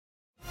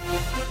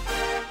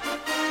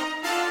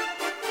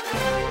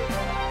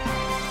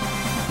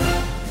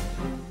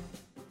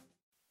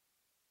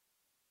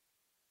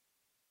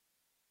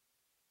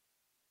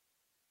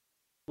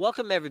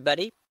Welcome,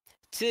 everybody,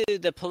 to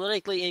the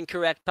Politically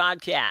Incorrect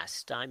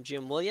Podcast. I'm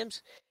Jim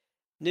Williams,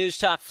 News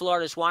Talk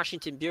Florida's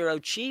Washington Bureau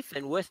Chief,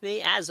 and with me,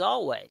 as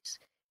always,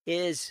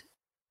 is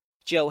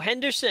Joe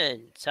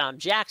Henderson, Tom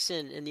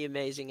Jackson, and the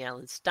amazing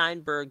Alan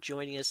Steinberg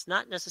joining us,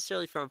 not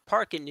necessarily from a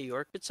park in New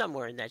York, but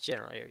somewhere in that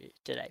general area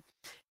today.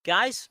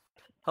 Guys,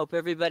 hope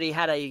everybody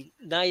had a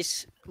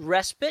nice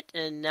respite,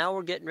 and now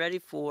we're getting ready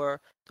for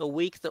the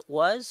week that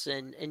was.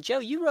 And Joe,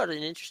 you wrote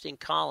an interesting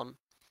column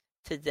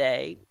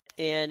today,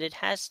 and it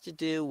has to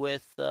do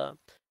with the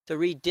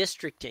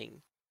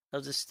redistricting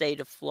of the state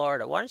of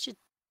Florida. Why don't you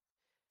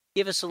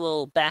give us a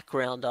little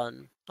background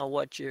on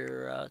what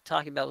you're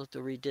talking about with the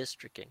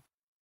redistricting?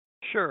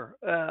 Sure.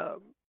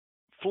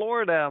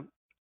 Florida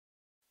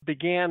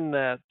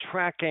began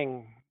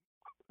tracking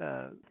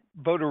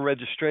voter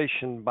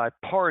registration by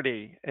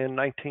party in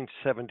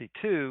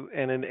 1972,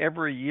 and in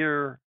every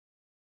year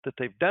that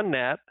they've done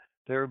that,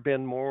 there have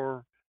been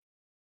more,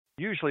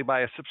 usually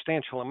by a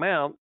substantial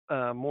amount,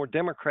 more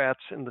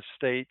Democrats in the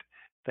state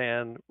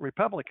than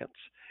Republicans.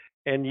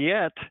 And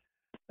yet,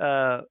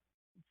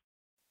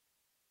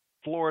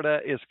 Florida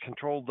is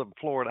controlled. The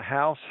Florida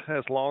House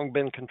has long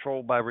been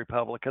controlled by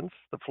Republicans.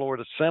 The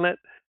Florida Senate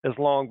has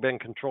long been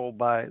controlled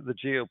by the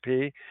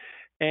GOP.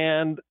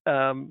 And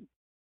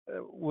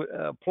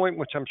a point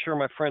which I'm sure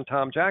my friend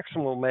Tom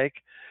Jackson will make,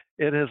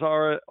 it has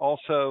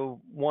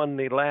also won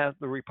the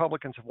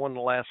Republicans have won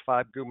the last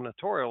 5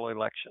 gubernatorial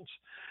elections.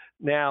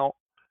 Now,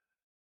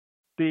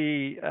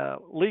 the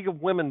League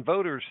of Women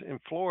Voters in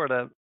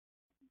Florida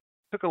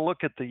took a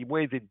look at the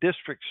way the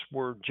districts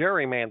were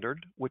gerrymandered,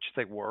 which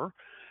they were,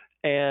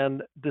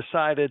 and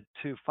decided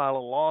to file a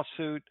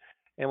lawsuit.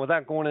 And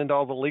without going into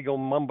all the legal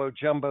mumbo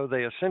jumbo,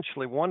 they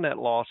essentially won that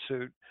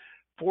lawsuit,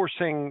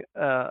 forcing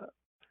the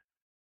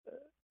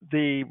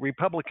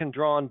Republican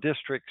drawn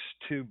districts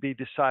to be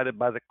decided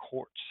by the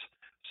courts.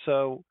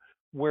 So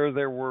where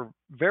there were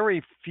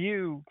very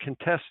few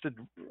contested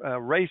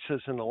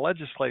races in the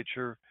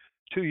legislature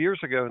 2 years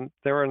ago,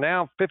 there are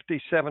now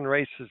 57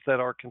 races that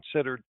are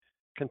considered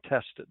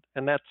contested.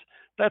 And that's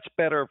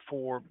better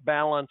for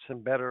balance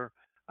and better,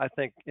 I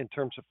think, in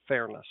terms of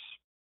fairness.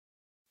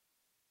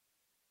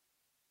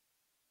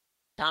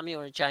 Tom, you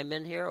want to chime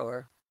in here,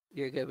 or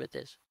you're good with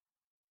this?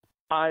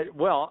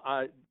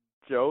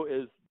 Joe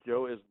is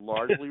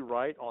largely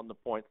right on the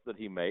points that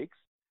he makes.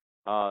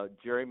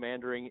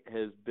 Gerrymandering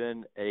has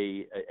been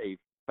a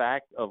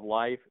fact of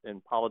life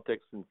in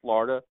politics in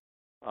Florida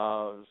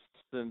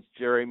since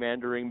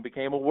gerrymandering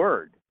became a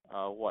word.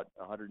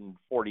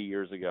 140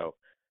 years ago.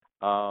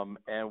 And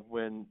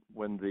when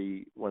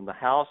the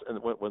House and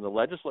when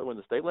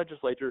the state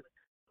legislature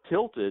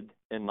tilted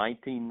in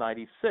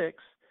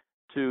 1996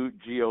 to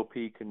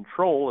GOP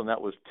control, and that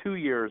was 2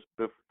 years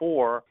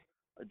before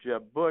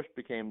Jeb Bush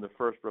became the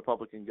first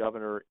Republican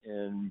governor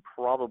in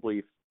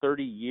probably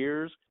 30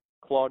 years.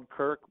 Claude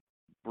Kirk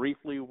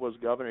briefly was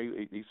governor.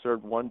 He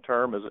served one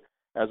term as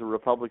a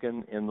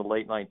Republican in the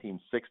late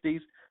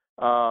 1960s.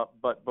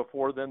 But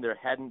before then, there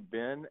hadn't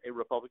been a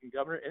Republican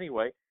governor.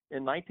 Anyway,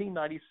 in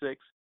 1996,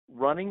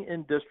 running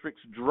in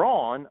districts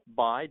drawn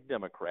by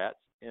Democrats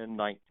in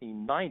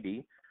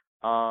 1990,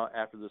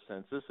 after the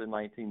census in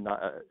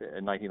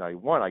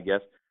 1991, I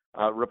guess,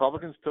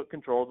 Republicans took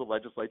control of the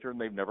legislature, and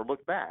they've never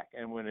looked back.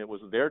 And when it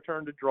was their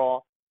turn to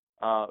draw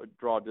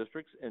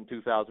districts in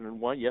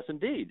 2001, yes,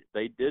 indeed,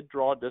 they did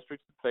draw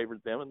districts that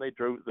favored them, and they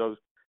drew those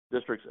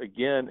districts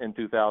again in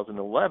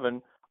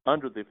 2011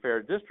 under the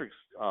Fair Districts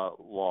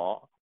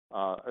law,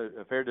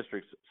 Fair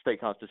Districts state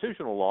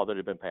constitutional law that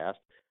had been passed.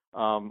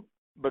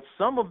 But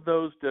some of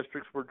those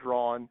districts were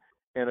drawn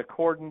in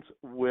accordance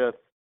with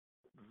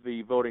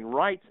the Voting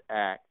Rights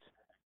Act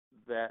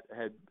that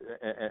had,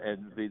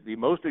 and the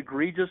most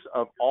egregious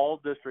of all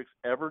districts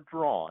ever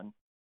drawn,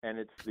 and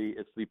it's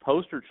the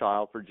poster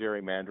child for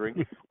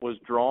gerrymandering, was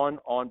drawn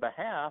on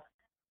behalf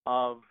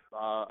of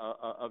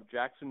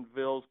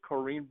Jacksonville's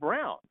Corrine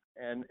Brown,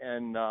 and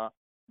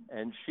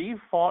she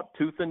fought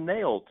tooth and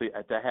nail to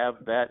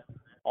have that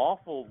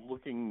awful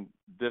looking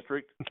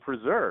district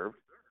preserved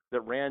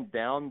that ran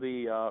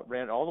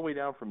all the way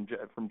down from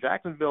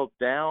Jacksonville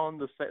down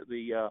the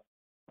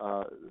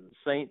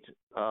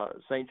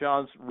St.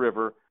 John's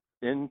River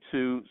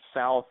into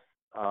South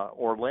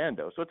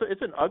Orlando. So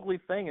it's an ugly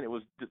thing, and it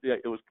was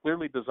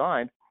clearly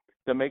designed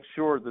to make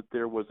sure that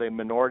there was a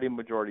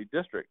minority-majority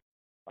district.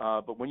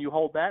 But when you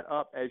hold that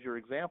up as your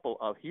example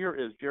of here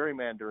is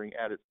gerrymandering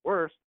at its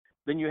worst,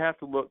 then you have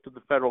to look to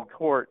the federal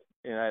court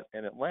in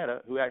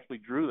Atlanta who actually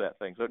drew that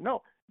thing. So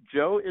no,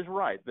 Joe is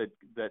right that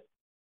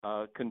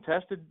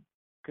contested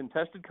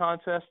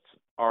contests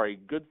are a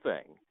good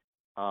thing.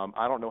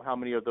 I don't know how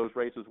many of those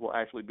races will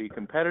actually be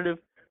competitive,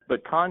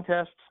 but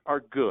contests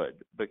are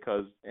good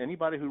because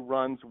anybody who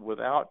runs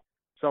without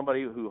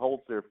somebody who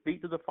holds their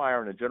feet to the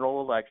fire in a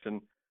general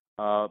election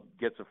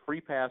gets a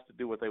free pass to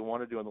do what they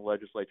want to do in the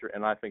legislature,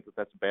 and I think that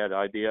that's a bad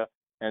idea.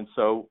 And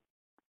so,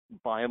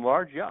 by and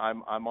large, yeah,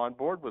 I'm on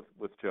board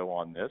with Joe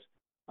on this.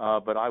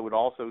 But I would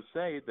also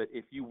say that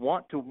if you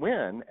want to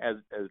win, as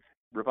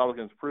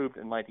Republicans proved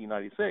in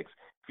 1996,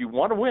 if you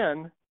want to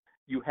win,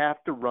 you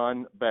have to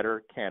run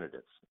better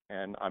candidates.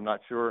 And I'm not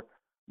sure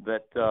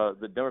that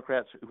the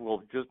Democrats who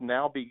will just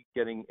now be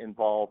getting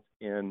involved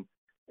in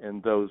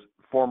those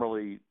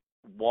formerly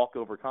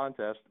walkover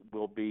contests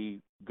will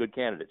be good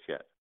candidates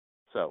yet.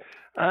 So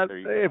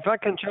if I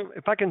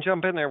can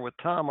jump in there with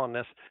Tom on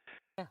this,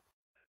 yeah.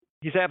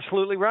 He's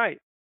absolutely right.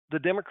 The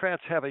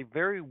Democrats have a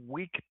very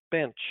weak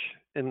bench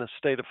in the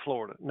state of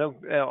Florida. No,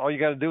 all you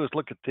got to do is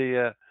look at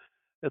the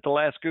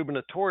last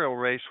gubernatorial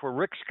race where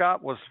Rick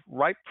Scott was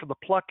ripe for the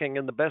plucking,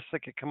 and the best they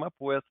could come up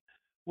with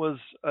was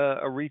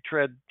a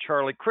retread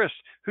Charlie Crist,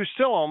 who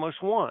still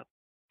almost won.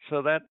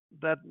 So that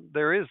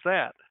there is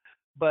that.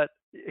 But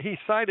he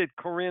cited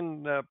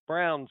Corinne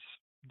Brown's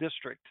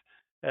district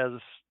as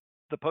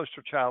the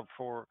poster child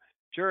for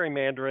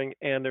gerrymandering,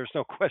 and there's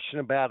no question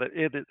about it.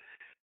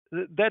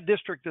 That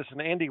district is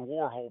an Andy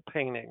Warhol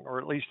painting, or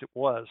at least it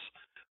was.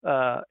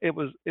 It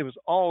was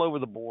all over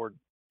the board.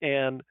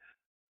 And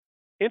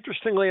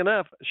interestingly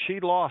enough, she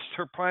lost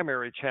her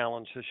primary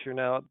challenge this year.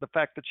 Now, the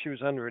fact that she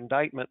was under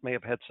indictment may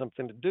have had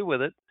something to do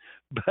with it,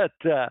 but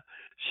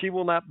she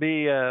will not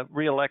be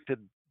reelected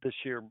this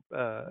year.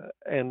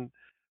 And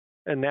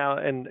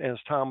as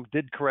Tom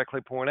did correctly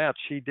point out,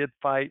 she did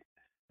fight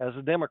as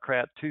a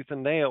Democrat tooth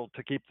and nail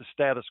to keep the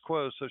status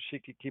quo so she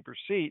could keep her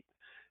seat.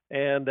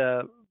 And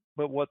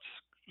but what's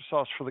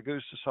sauce for the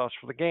goose is sauce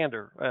for the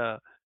gander.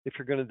 If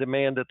you're going to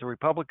demand that the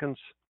Republicans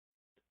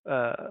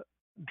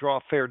draw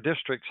fair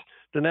districts,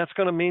 then that's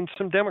going to mean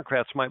some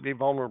Democrats might be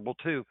vulnerable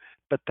too.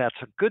 But that's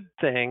a good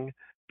thing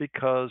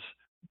because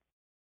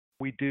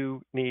we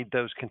do need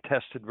those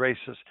contested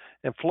races.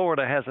 And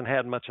Florida hasn't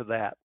had much of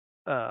that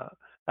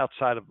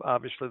outside of,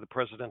 obviously, the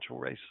presidential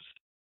races.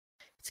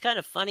 It's kind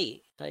of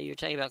funny. You're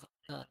talking about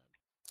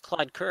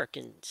Claude Kirk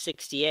in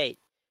 '68.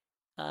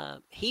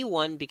 He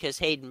won because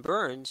Hayden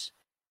Burns,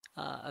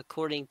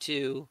 according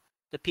to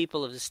the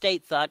people of the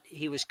state, thought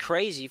he was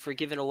crazy for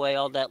giving away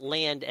all that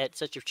land at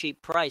such a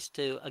cheap price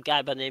to a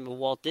guy by the name of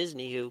Walt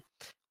Disney, who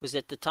was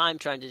at the time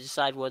trying to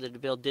decide whether to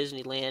build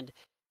Disneyland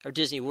or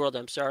Disney World,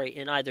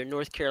 in either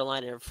North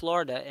Carolina or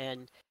Florida.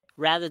 And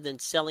rather than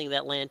selling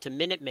that land to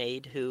Minute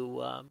Maid,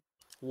 who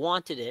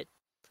wanted it,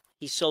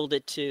 he sold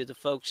it to the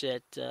folks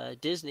at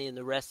Disney, and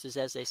the rest is,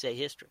 as they say,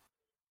 history.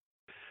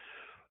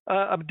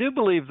 I do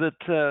believe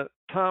that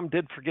Tom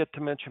did forget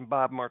to mention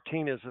Bob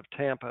Martinez of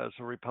Tampa as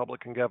a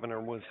Republican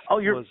governor.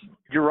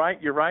 You're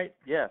right. You're right.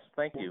 Yes,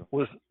 thank you.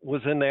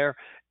 Was in there,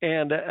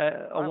 and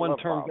a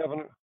one-term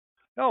governor.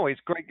 Oh, he's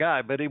a great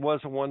guy, but he was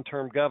a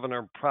one-term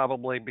governor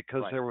probably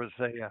because there was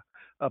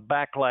a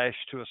backlash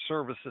to a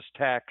services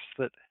tax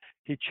that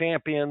he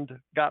championed,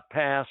 got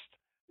passed,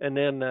 and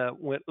then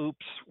went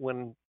oops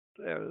when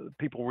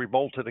people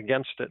revolted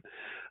against it.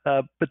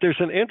 But there's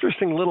an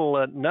interesting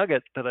little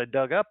nugget that I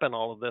dug up in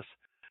all of this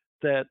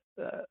that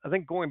I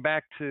think going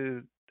back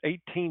to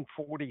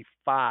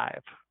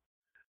 1845,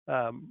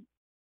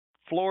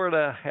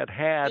 Florida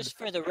had. Just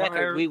for the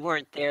record, we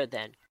weren't there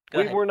then.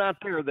 We were not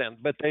there then,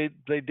 but they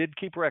did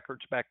keep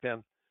records back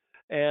then.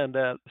 And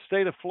the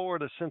state of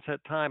Florida, since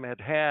that time,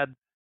 had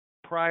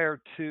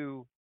prior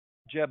to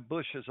Jeb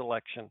Bush's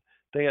election,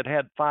 they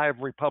had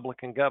 5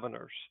 Republican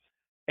governors.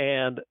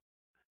 And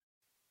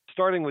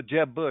starting with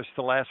Jeb Bush,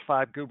 the last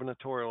 5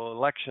 gubernatorial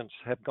elections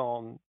have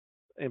gone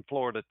in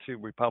Florida to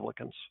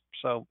Republicans.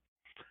 So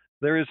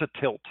there is a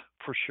tilt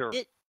for sure.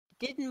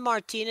 Didn't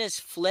Martinez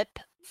flip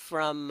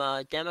from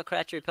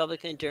Democrat to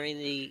Republican during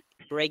the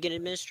Reagan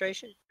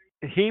administration?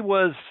 He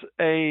was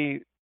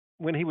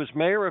when he was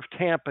mayor of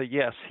Tampa,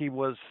 yes, he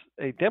was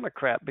a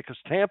Democrat because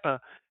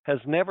Tampa has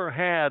never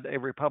had a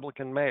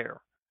Republican mayor.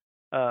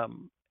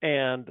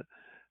 And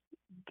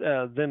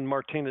then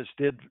Martinez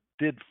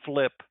did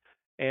flip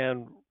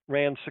and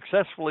ran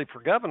successfully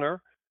for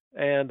governor,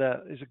 and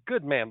he's a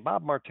good man.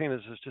 Bob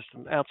Martinez is just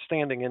an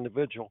outstanding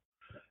individual,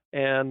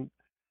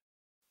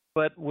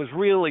 but was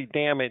really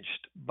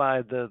damaged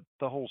by the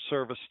whole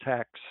service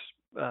tax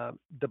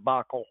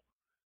debacle,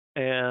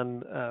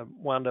 and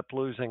wound up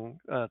losing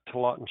to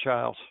Lawton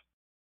Chiles.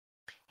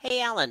 Hey,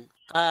 Alan,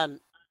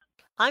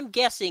 I'm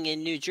guessing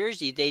in New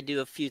Jersey they do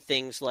a few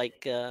things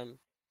like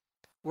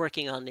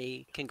working on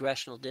the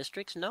congressional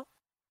districts, no?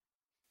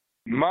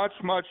 Much,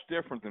 much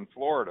different than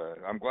Florida.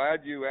 I'm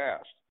glad you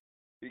asked,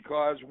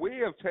 because we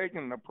have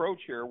taken an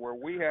approach here where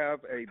we have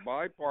a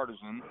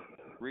bipartisan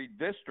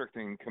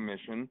redistricting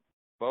commission,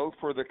 both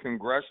for the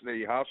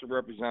the House of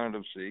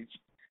Representative seats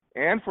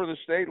and for the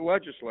state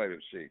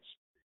legislative seats.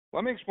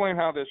 Let me explain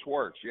how this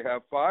works. You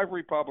have 5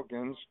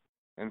 Republicans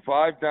and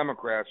 5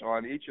 Democrats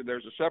on each of.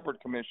 There's a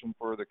separate commission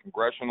for the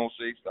congressional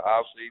seats, the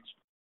House seats,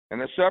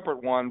 and a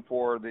separate one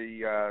for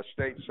the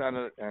state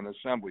Senate and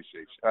Assembly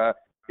seats.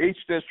 Each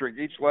district,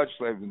 each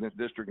legislative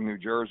district in New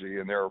Jersey,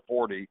 and there are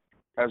 40,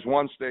 has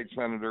 1 state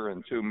senator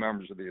and 2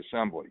 members of the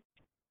Assembly.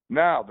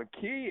 Now, the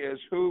key is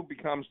who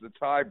becomes the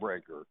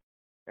tiebreaker,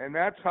 and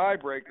that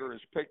tiebreaker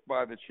is picked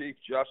by the Chief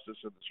Justice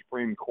of the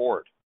Supreme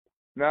Court.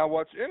 Now,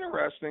 what's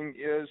interesting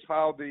is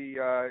how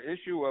the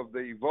issue of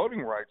the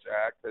Voting Rights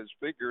Act has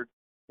figured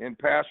in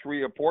past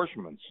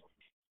reapportionments.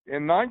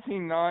 In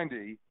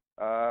 1990,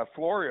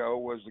 Florio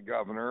was the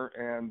governor,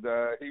 and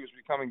he was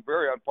becoming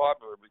very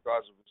unpopular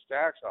because of his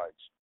tax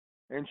hikes.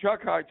 And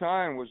Chuck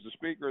Hytine was the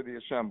Speaker of the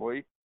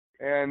Assembly,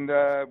 and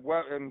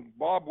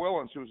Bob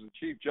Willans, who was the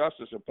Chief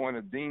Justice,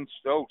 appointed Dean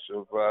Stokes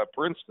of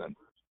Princeton.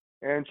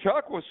 And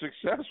Chuck was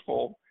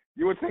successful.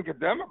 You would think a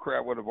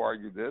Democrat would have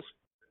argued this.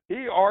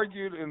 He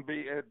argued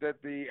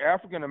that the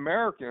African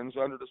Americans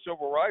under the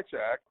Civil Rights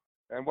Act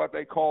and what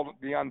they called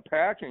the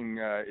unpacking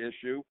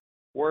issue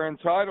were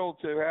entitled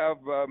to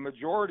have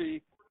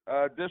majority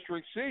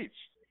district seats.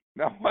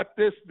 Now, what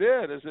this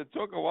did is it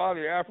took a lot of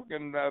the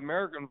African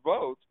American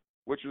vote,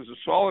 which was a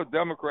solid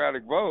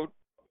Democratic vote,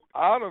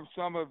 out of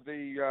some of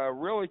the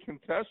really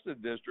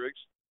contested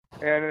districts,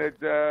 and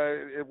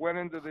it went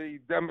into the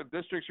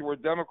districts that were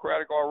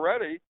Democratic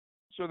already.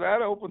 So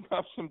that opened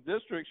up some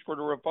districts for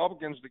the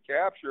Republicans to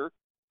capture.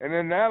 And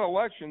in that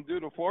election, due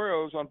to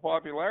Florio's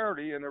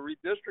unpopularity and the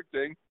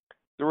redistricting,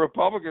 the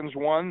Republicans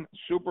won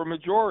super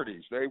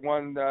majorities. They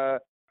won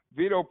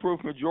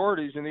veto-proof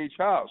majorities in each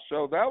house.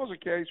 So that was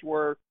a case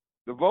where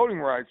the Voting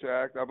Rights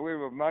Act, I believe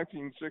of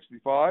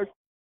 1965,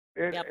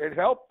 it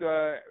helped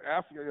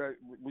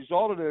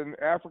resulted in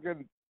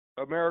African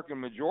American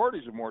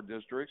majorities of more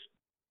districts,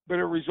 but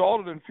it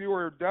resulted in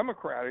fewer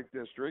Democratic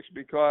districts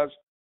because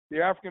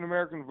the African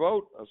American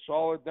vote, a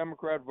solid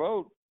Democrat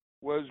vote,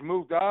 was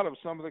moved out of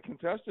some of the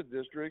contested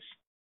districts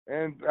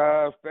and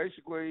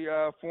basically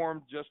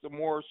formed just a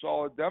more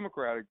solid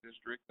Democratic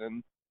district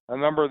in a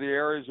number of the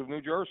areas of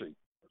New Jersey.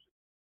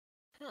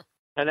 Huh.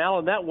 And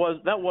Alan, that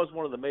was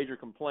one of the major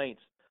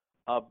complaints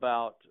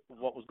about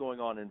what was going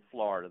on in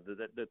Florida,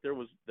 that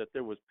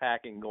there was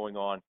packing going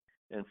on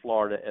in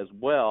Florida as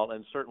well,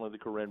 and certainly the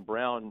Corrine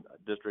Brown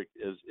district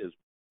is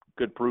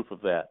good proof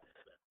of that.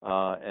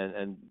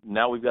 And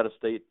now we've got a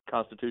state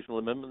constitutional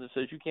amendment that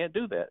says you can't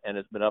do that, and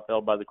it's been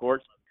upheld by the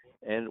courts.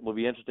 And it will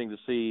be interesting to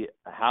see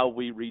how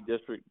we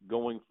redistrict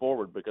going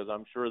forward, because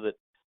I'm sure that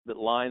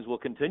lines will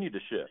continue to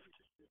shift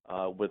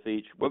with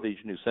each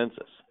new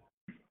census.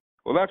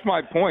 Well, that's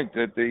my point.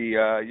 That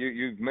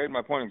you've made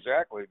my point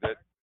exactly. That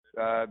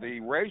the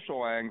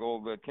racial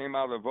angle that came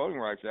out of the Voting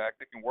Rights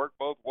Act, it can work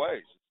both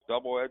ways. It's a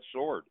double-edged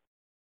sword.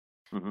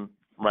 Mm-hmm.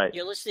 Right.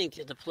 You're listening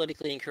to the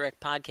Politically Incorrect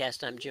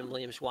Podcast. I'm Jim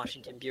Williams,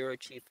 Washington Bureau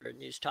Chief for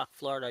News Talk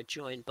Florida,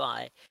 joined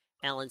by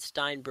Alan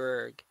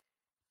Steinberg,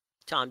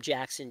 Tom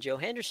Jackson, Joe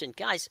Henderson.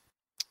 Guys,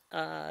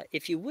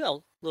 if you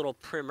will, little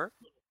primer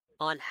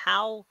on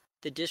how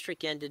the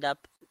district ended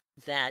up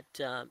that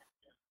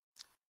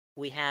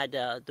we had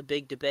the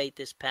big debate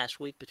this past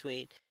week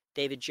between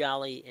David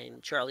Jolly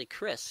and Charlie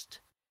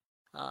Crist.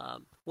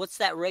 What's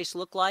that race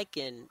look like?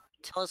 And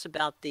tell us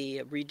about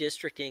the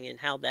redistricting and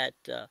how that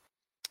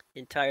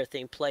entire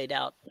thing played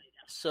out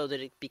so that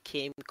it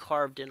became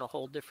carved in a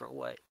whole different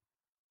way.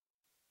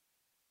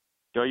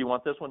 Joe, you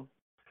want this one?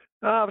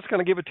 I was going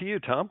to give it to you,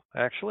 Tom,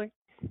 actually.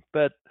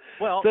 But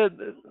well,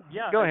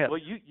 yeah, go ahead. Well,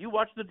 you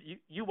watched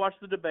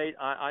the debate.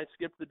 I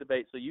skipped the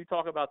debate, so you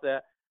talk about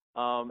that.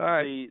 All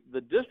right.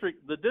 The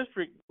district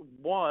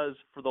was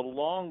for the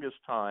longest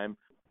time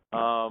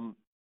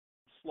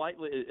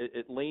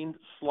it leaned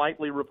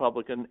slightly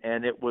Republican,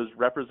 and it was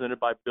represented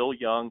by Bill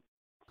Young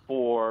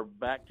for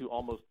back to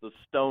almost the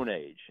Stone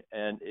Age,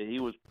 and he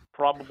was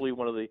probably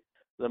one of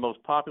the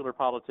most popular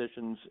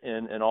politicians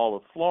in all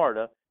of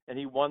Florida, and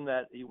he won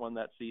that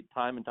seat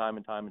time and time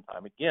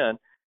again.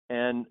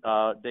 And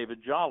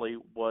David Jolly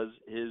was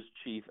his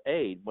chief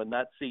aide. When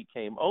that seat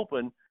came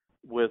open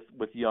with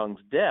Young's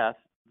death,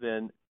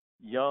 then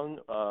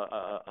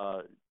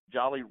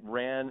Jolly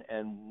ran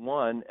and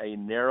won a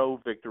narrow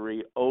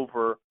victory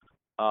over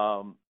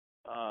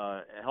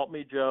help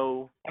me,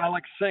 Joe.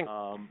 Alex Sink.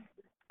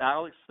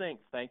 Alex Sink,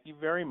 thank you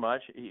very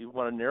much. He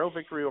won a narrow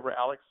victory over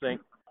Alex Sink,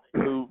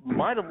 who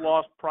might have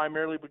lost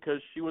primarily because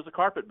she was a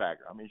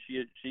carpetbagger. I mean,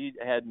 she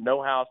had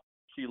no house.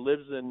 She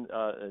lives in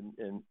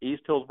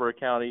East Hillsborough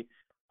County,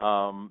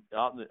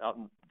 out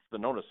in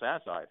Sonoma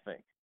Sassa, I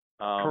think.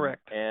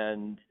 Correct.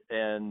 And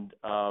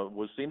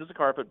was seen as a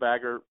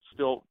carpetbagger.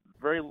 Still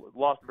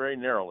lost very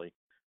narrowly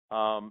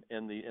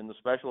in the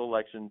special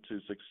election to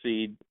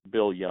succeed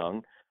Bill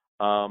Young.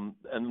 And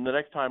then the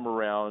next time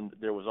around,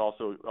 there was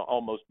also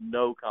almost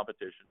no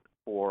competition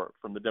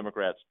from the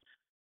Democrats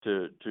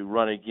to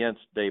run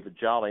against David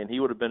Jolly, and he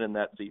would have been in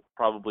that seat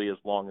probably as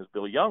long as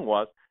Bill Young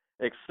was,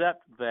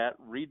 except that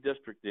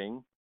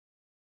redistricting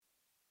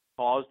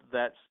caused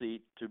that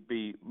seat to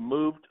be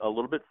moved a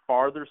little bit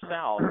farther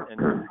south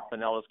into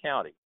Pinellas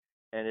County,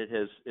 and it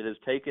has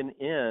taken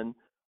in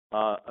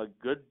a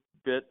good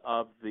bit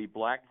of the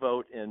black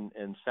vote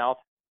in South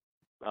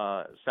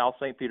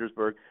St.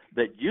 Petersburg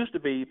that used to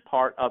be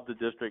part of the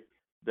district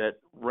that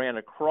ran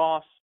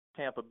across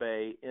Tampa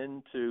Bay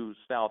into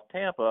South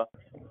Tampa,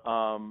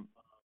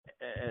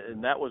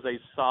 and that was a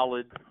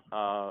solid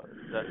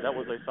that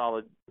was a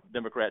solid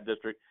Democrat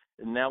district.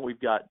 And now we've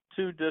got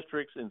two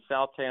districts in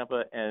South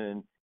Tampa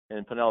and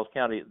in Pinellas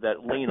County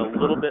that lean a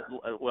little bit.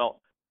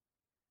 Well,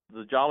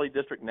 the Jolly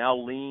district now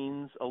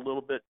leans a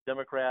little bit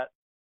Democrat,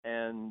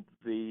 and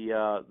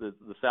the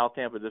South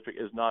Tampa district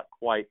is not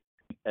quite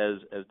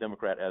as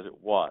Democrat as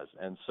it was.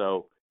 And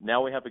so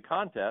now we have a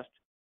contest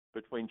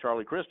between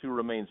Charlie Crist, who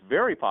remains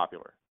very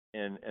popular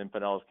in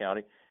Pinellas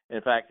County.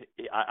 In fact,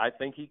 I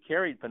think he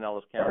carried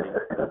Pinellas County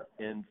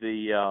in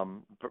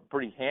the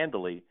pretty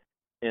handily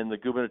in the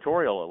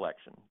gubernatorial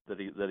election that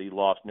he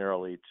lost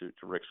narrowly to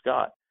Rick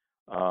Scott.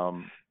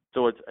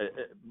 So it's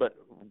but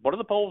what do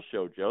the polls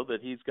show, Joe?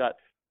 That he's got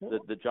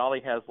that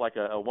Jolly has like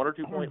a 1 or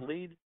 2 point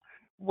lead.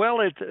 Well,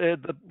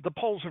 the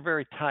polls are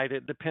very tight.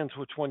 It depends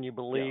which one you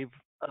believe.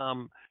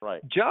 Yeah.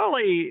 Right.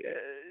 Jolly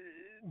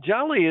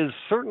is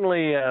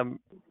certainly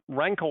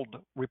rankled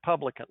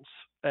Republicans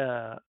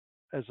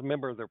as a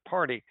member of their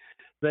party.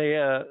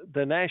 The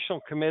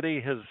National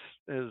Committee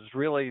has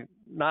really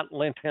not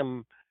lent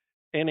him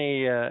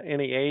any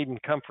aid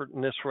and comfort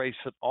in this race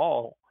at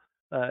all.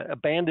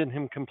 Abandoned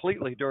him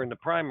completely during the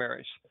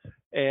primaries,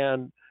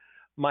 and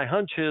my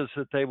hunch is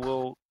that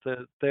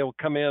they'll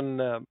come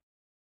in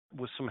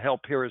with some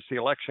help here as the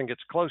election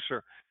gets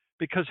closer,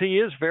 because he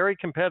is very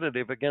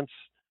competitive against,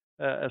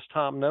 as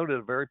Tom noted,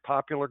 a very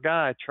popular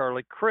guy,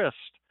 Charlie Crist,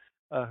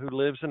 who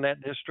lives in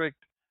that district,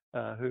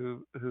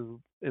 who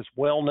is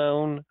well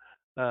known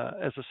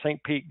as a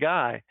St. Pete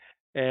guy.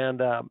 And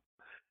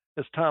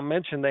as Tom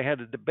mentioned, they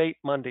had a debate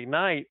Monday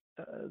night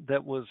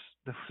that was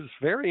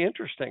very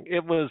interesting.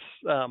 It was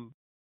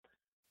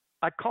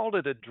I called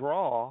it a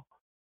draw,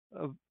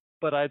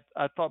 but I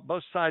thought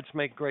both sides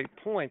made great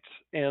points.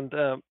 And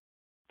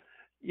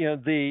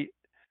the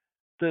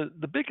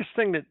biggest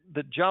thing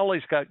that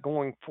Jolly's got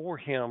going for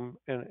him,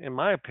 in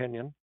my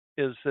opinion,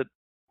 is that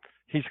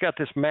he's got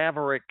this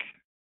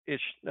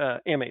maverick-ish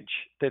image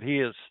that he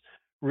is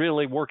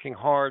really working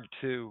hard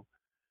to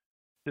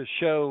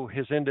show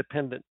his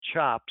independent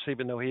chops,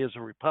 even though he is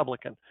a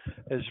Republican.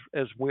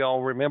 As we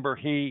all remember,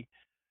 he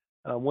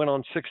went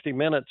on 60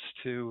 Minutes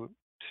to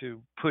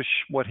push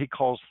what he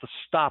calls the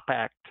STOP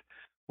Act,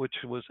 which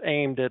was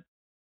aimed at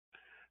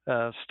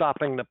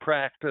stopping the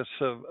practice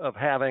of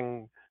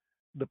having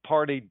the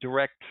party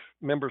direct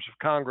members of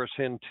Congress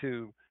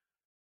into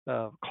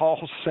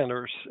call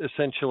centers,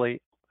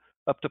 essentially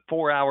up to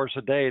 4 hours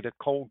a day, to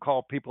cold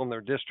call people in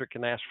their district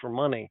and ask for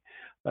money.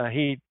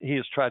 He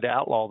has tried to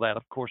outlaw that.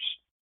 Of course,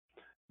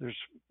 there's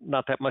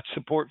not that much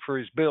support for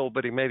his bill,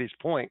 but he made his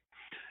point.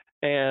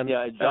 And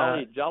yeah,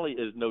 Jolly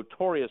is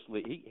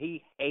notoriously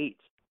he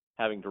hates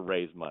having to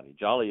raise money.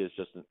 Jolly is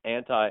just an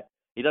anti.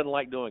 He doesn't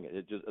like doing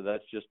it.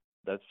 That's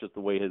just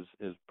the way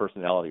his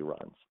personality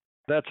runs.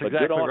 That's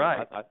exactly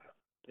right.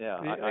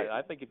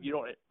 I think if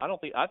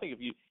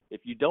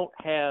you don't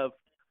have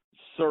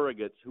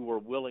surrogates who are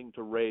willing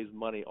to raise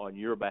money on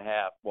your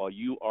behalf while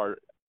you are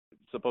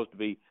supposed to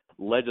be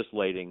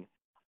legislating,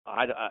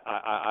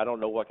 I don't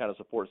know what kind of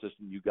support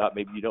system you got.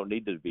 Maybe you don't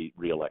need to be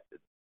reelected.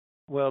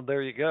 Well,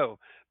 there you go.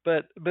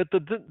 But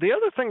the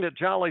other thing that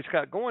Jolly's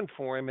got going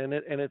for him, and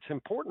it's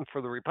important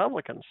for the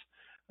Republicans,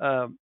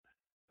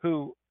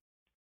 who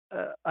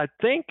I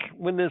think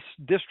when this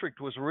district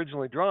was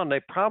originally drawn,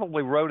 they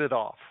probably wrote it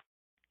off.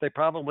 They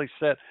probably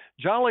said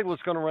Jolly was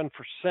going to run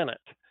for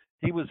Senate.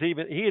 He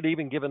had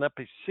even given up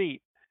his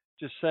seat,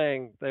 just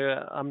saying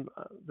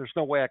there's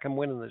no way I can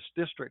win in this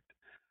district.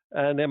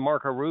 And then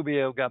Marco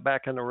Rubio got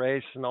back in the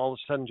race, and all of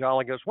a sudden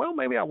Jolly goes, well,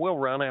 maybe I will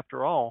run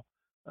after all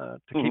to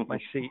keep my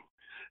seat.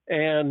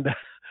 And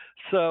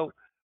so,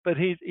 but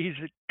he's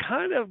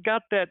kind of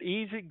got that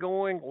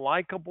easygoing,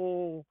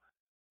 likable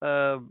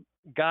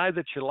guy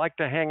that you like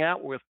to hang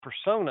out with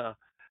persona,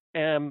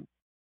 and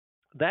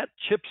that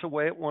chips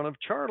away at one of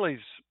Charlie's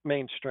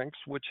main strengths,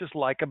 which is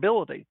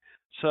likability.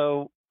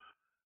 So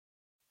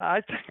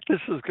I think this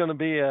is going to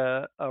be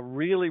a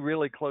really,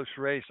 really close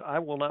race. I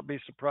will not be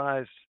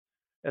surprised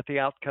at the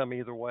outcome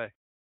either way.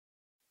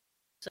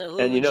 So who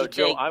would you take?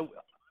 Joe,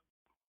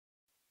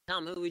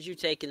 Tom, who would you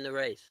take in the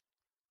race?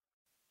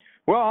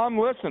 Well, I'm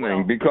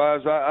listening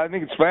because I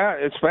think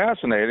it's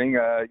fascinating.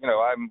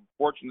 I'm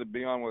fortunate to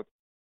be on with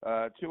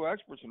two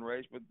experts in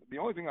race, but the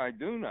only thing I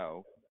do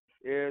know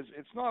is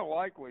it's not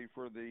likely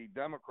for the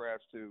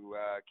Democrats to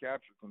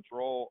capture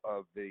control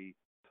of the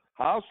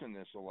House in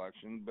this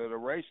election, but a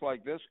race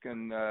like this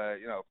can,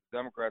 if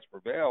Democrats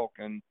prevail,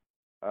 can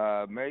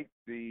make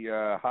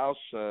the House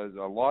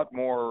a lot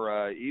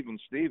more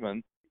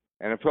even-steven.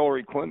 And if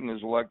Hillary Clinton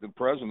is elected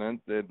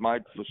president, it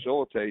might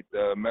facilitate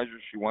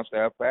measures she wants to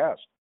have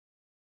passed.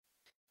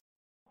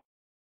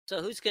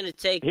 So who's going to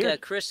take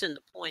Chris in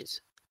the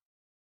points?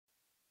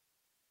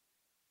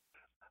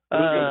 Who's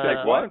going to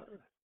take what?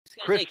 Who's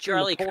going to take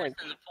Charlie Chris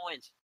in the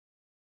points?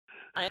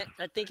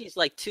 I think he's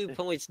like 2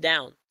 points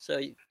down. So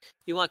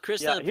you want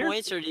Chris in the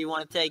points, or do you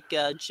want to take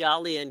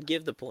Jolly and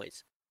give the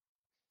points?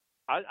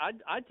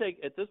 I'd take,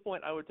 at this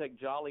point, I would take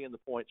Jolly in the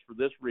points for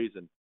this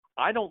reason.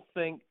 I don't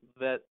think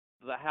that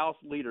the House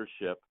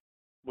leadership,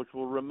 which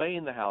will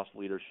remain the House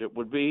leadership,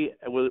 would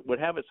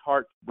have its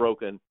heart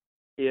broken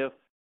if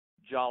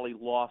Jolly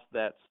lost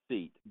that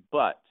seat.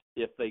 But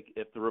if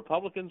the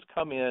Republicans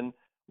come in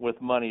with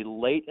money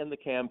late in the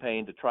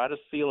campaign to try to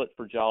seal it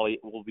for Jolly,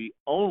 it will be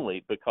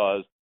only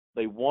because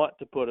they want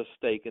to put a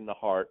stake in the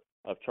heart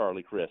of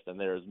Charlie Crist, and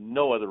there is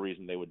no other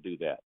reason they would do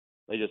that.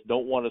 They just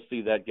don't want to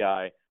see that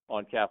guy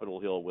on Capitol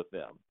Hill with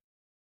them.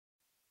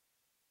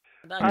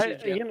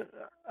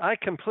 I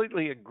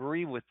completely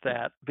agree with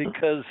that,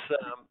 because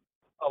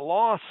a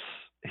loss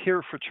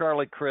here for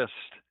Charlie Crist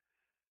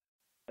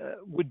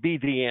would be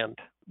the end.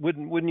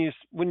 Wouldn't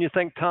you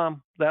think,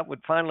 Tom? That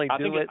would finally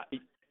do it.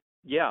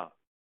 Yeah.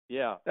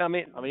 I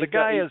mean the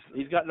guy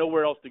he's got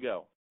nowhere else to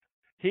go.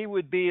 He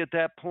would be at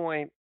that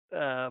point.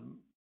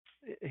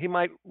 He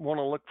might want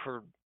to look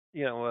for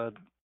a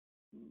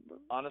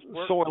honest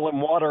work. Soil and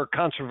Water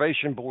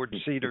Conservation Board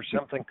seat or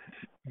something,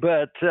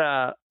 but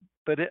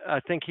I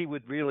think he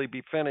would really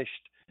be finished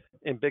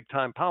in big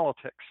time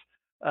politics.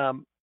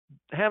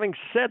 Having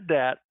said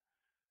that,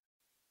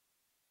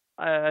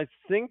 I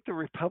think the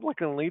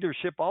Republican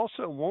leadership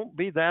also won't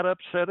be that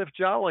upset if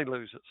Jolly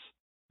loses,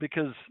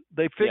 because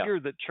they figure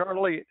that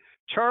Charlie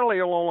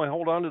will only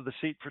hold on to the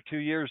seat for 2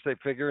 years, they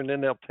figure, and then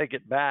they'll take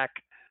it back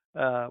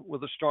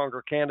with a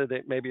stronger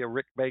candidate, maybe a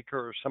Rick Baker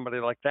or somebody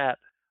like that,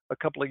 a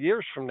couple of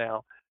years from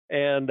now,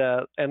 and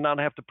not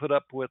have to put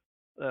up with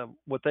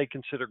what they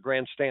consider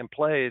grandstand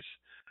plays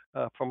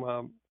from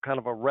a kind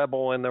of a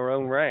rebel in their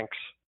own ranks.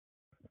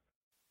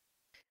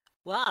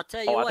 Well, I'll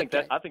tell you what.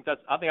 I think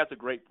that's a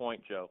great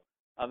point, Joe.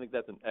 I think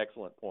that's an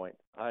excellent point.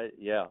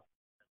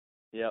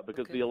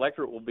 Because the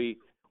electorate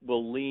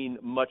will lean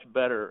much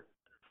better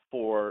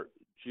for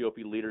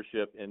GOP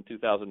leadership in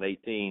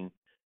 2018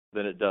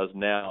 than it does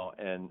now,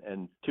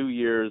 and 2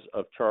 years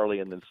of Charlie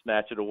and then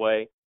snatch it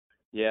away.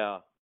 Yeah,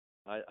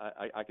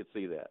 I could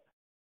see that.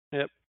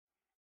 Yep.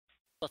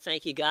 Well,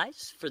 thank you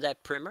guys for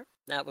that primer.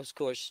 That was, of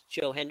course,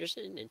 Joe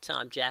Henderson and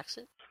Tom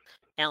Jackson.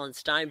 Alan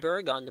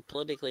Steinberg on the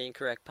Politically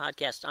Incorrect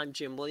podcast. I'm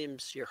Jim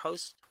Williams, your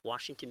host,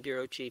 Washington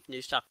Bureau Chief,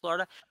 News Talk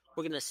Florida.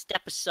 We're going to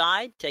step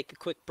aside, take a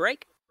quick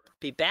break,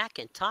 be back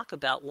and talk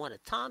about one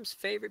of Tom's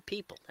favorite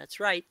people. That's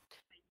right.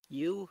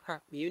 You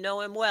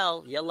know him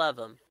well. You love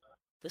him.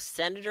 The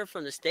senator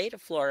from the state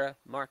of Florida,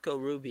 Marco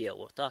Rubio.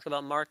 We'll talk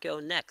about Marco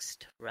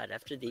next, right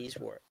after these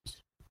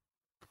words.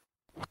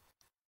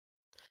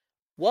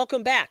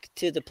 Welcome back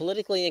to the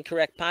Politically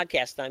Incorrect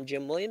podcast. I'm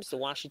Jim Williams, the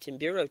Washington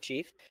Bureau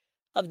Chief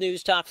of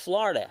News Talk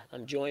Florida.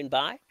 I'm joined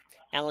by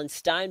Alan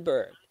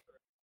Steinberg,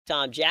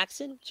 Tom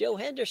Jackson, Joe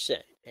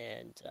Henderson,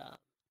 and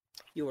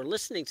you are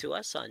listening to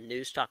us on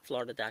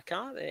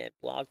newstalkflorida.com and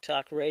Blog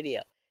Talk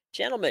Radio.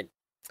 Gentlemen,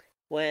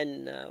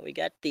 when we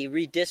got the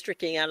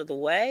redistricting out of the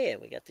way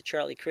and we got the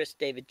Charlie Crist,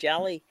 David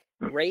Jolly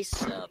race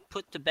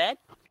put to bed,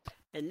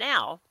 and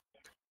now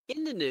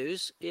in the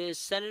news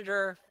is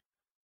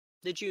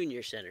the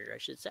junior senator, I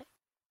should say,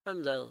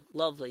 from the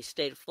lovely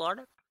state of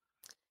Florida,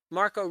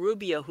 Marco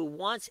Rubio, who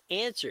wants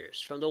answers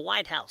from the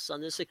White House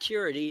on the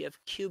security of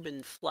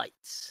Cuban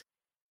flights.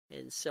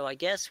 And so I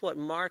guess what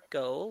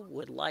Marco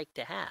would like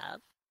to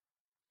have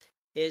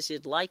is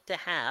he'd like to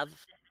have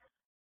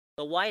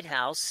the White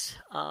House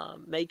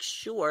make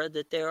sure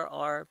that there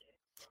are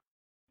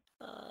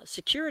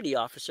security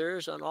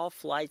officers on all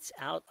flights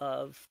out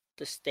of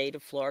the state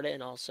of Florida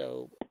and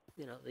also,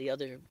 the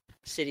other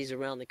cities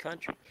around the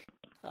country,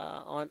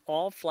 on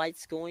all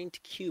flights going to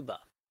Cuba.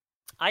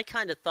 I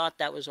kind of thought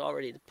that was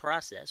already the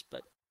process,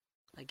 but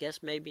I guess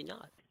maybe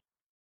not.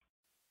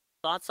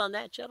 Thoughts on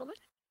that, gentlemen?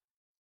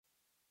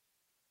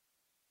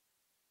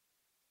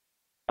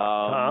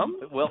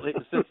 Well,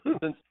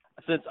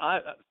 since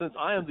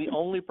I am the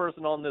only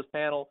person on this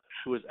panel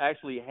who has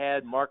actually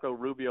had Marco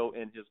Rubio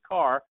in his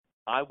car,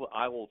 I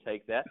will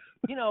take that.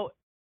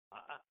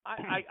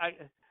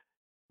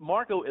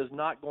 Marco is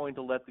not going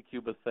to let the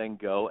Cuba thing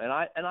go, and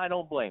I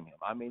don't blame him.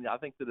 I mean, I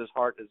think that his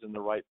heart is in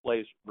the right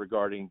place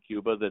regarding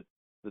Cuba, that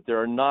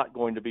there are not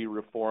going to be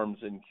reforms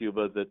in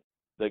Cuba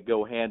that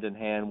go hand in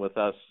hand with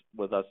us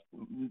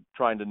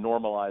trying to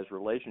normalize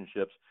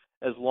relationships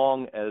as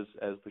long as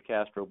the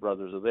Castro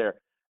brothers are there.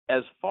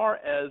 As far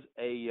as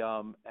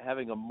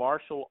having a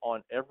marshal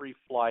on every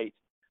flight,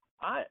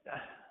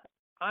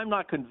 I'm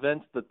not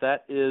convinced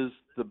that is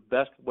the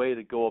best way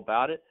to go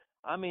about it.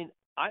 I mean,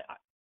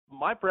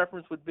 my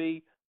preference would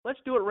be, let's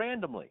do it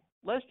randomly.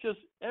 Let's just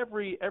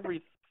every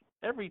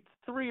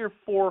 3 or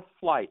 4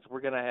 flights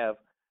we're gonna have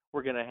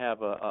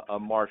a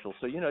marshal.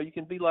 So you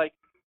can be like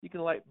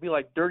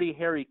Dirty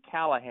Harry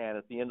Callahan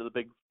at the end of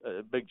the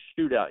big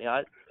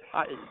shootout.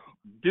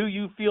 Do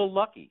you feel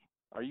lucky?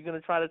 Are you going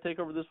to try to take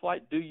over this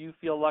flight? Do you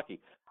feel lucky?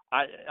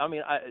 I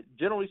mean,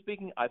 generally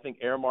speaking, I think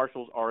air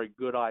marshals are a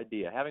good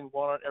idea. Having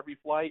one on every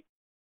flight,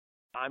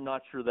 I'm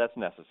not sure that's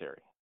necessary.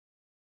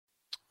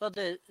 Well,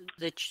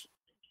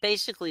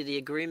 basically the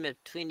agreement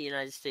between the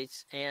United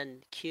States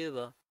and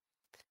Cuba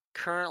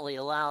currently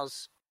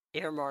allows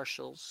air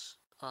marshals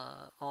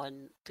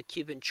on the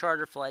Cuban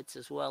charter flights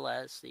as well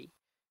as the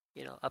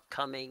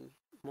upcoming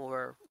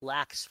more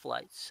lax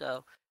flights.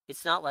 So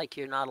it's not like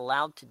you're not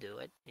allowed to do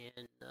it,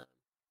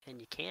 and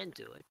you can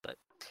do it. But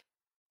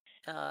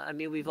I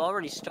mean, we've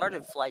already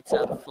started flights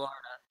out of Florida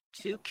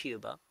to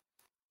Cuba,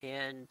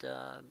 and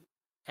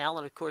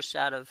Alan, of course,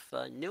 out of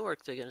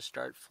Newark, they're going to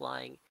start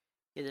flying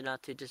in the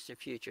not too distant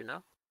future.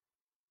 No?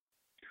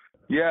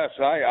 Yes,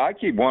 I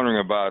keep wondering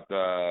about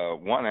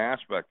one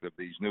aspect of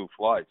these new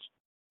flights.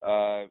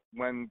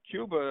 When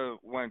Cuba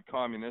went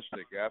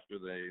communistic after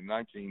the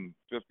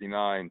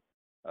 1959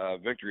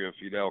 victory of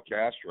Fidel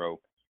Castro,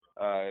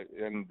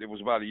 and it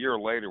was about a year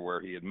later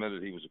where he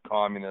admitted he was a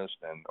communist,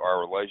 and our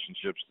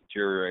relationships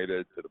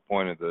deteriorated to the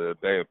point of the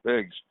Bay of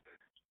Pigs.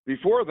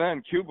 Before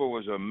then, Cuba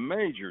was a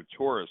major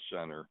tourist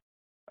center.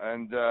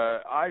 And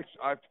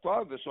I've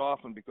thought of this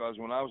often because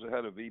when I was the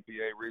head of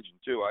EPA Region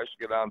 2, I used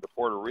to get down to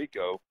Puerto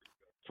Rico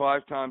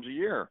 5 times a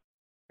year.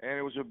 And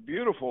it was a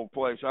beautiful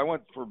place. I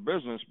went for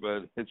business,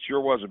 but it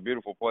sure was a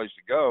beautiful place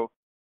to go.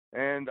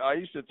 And I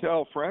used to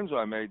tell friends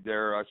I made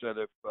there, I said,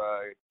 if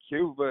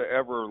Cuba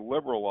ever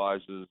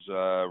liberalizes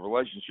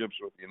relationships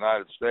with the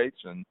United States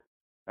and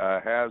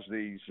has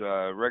these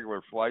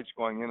regular flights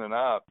going in and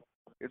out,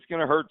 it's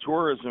going to hurt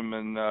tourism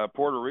in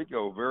Puerto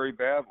Rico very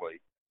badly.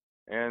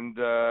 And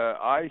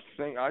I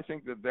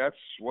think that that's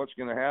what's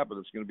going to happen.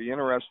 It's going to be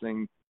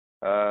interesting,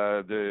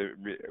 the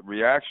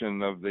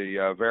reaction of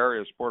the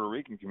various Puerto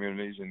Rican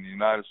communities in the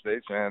United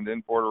States and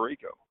in Puerto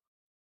Rico.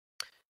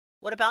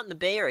 What about in the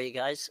Bay Area,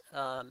 guys?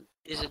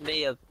 Is it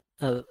maybe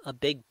a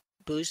big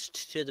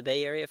boost to the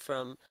Bay Area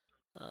from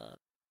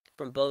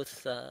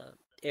both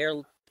air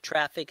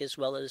traffic as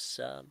well as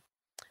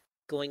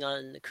going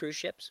on the cruise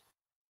ships?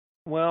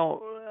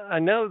 Well, I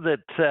know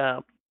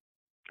that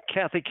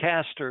Kathy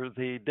Castor,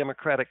 the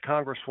Democratic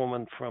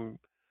Congresswoman from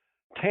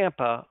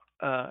Tampa,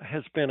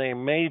 has been a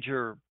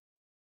major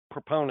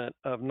proponent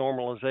of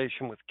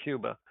normalization with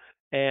Cuba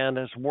and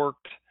has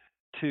worked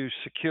to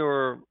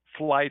secure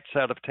flights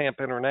out of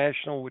Tampa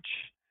International, which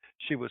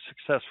she was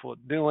successful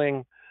at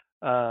doing,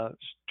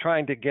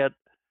 trying to get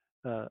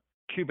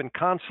Cuban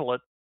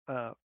consulate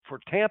for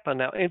Tampa.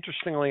 Now,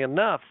 interestingly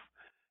enough,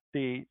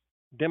 the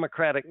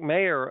Democratic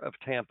mayor of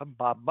Tampa,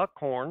 Bob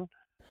Buckhorn,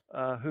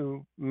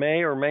 who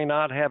may or may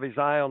not have his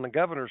eye on the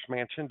governor's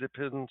mansion,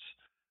 depends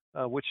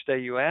which day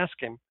you ask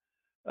him.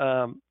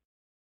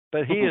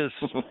 But he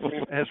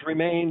has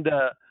remained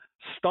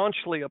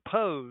staunchly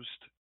opposed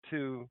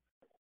to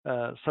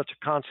such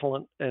a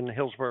consulate in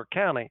Hillsborough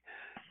County.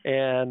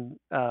 And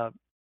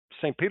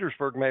St.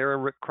 Petersburg Mayor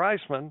Rick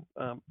Kreisman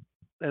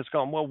has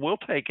gone, well, we'll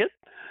take it.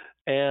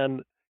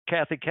 And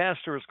Kathy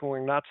Castor is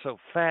going, not so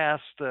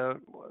fast.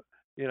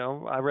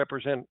 I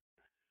represent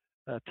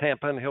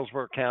Tampa and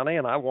Hillsborough County,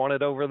 and I want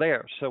it over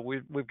there. So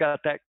we've got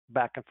that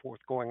back and forth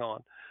going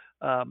on.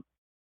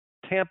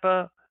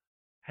 Tampa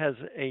has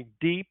a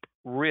deep,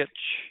 rich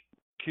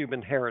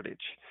Cuban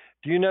heritage.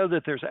 Do you know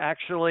that there's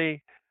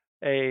actually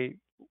a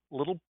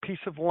little piece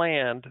of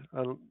land,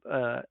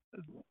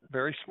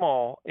 very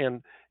small,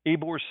 in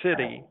Ybor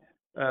City,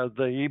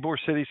 the Ybor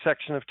City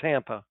section of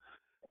Tampa,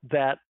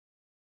 that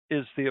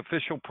is the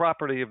official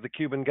property of the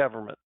Cuban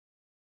government?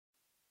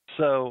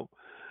 So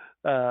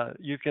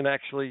you can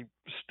actually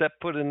step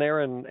foot in there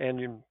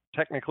and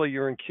technically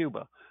you're in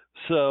Cuba.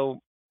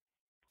 So,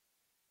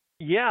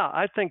 yeah,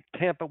 I think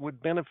Tampa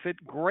would benefit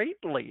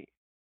greatly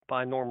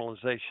by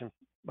normalization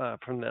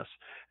from this,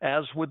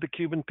 as would the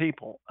Cuban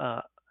people.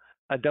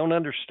 I don't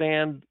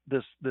understand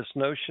this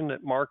notion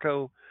that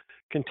Marco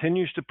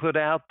continues to put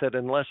out, that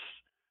unless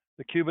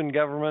the Cuban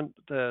government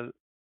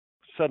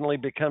suddenly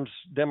becomes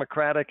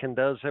democratic and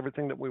does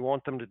everything that we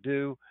want them to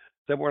do,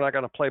 that we're not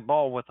going to play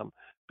ball with them.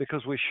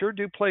 Because we sure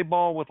do play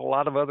ball with a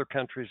lot of other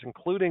countries,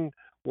 including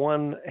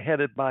one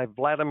headed by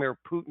Vladimir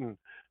Putin,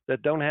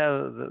 that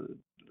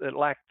that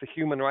lack the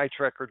human rights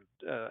record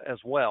as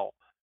well.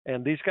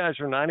 And these guys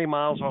are 90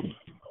 miles off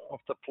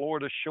the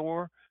Florida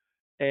shore.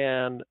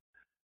 And,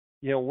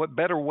 what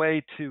better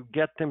way to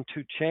get them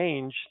to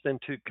change than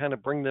to kind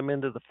of bring them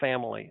into the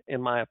family,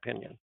 in my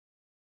opinion.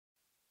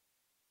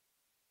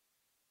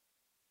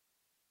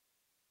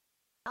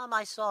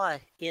 I saw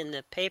in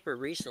the paper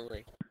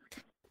recently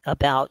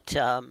about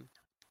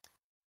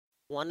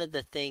one of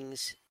the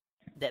things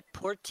that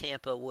Port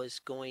Tampa was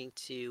going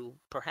to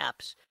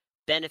perhaps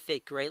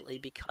benefit greatly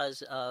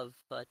because of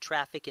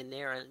traffic in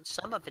there, and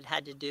some of it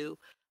had to do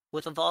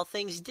with, of all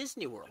things,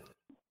 Disney World.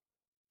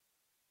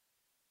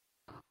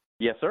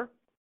 Yes, sir.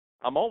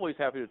 I'm always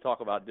happy to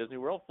talk about Disney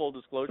World. Full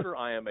disclosure,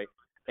 I am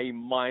a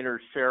minor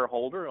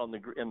shareholder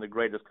in the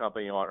greatest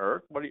company on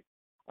earth.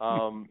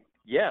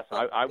 Yes,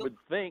 I would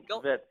think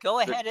that. Go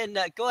ahead and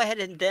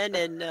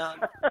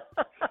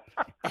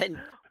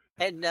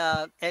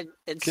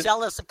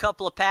sell us a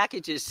couple of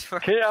packages.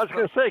 Yeah, I was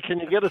going to say, can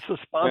you get us a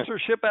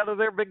sponsorship out of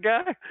there, big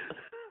guy?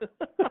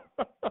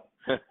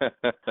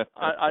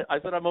 I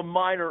said I'm a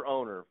minor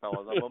owner,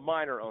 fellas. I'm a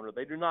minor owner.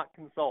 They do not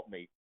consult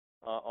me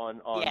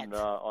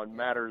on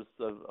matters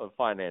of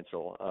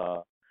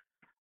financial.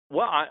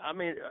 Well,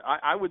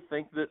 I would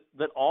think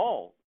that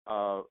all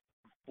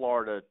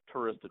Florida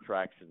tourist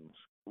attractions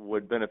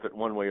would benefit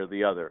one way or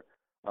the other.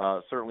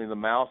 Certainly the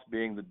mouse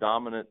being the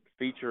dominant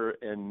feature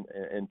in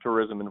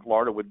tourism in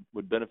Florida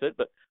would benefit,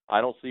 but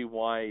I don't see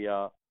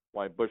why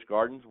Busch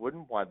Gardens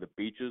wouldn't, why the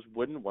beaches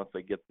wouldn't once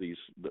they get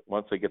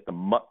the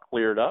muck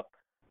cleared up.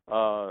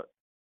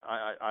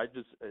 I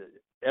just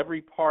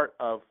every part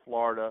of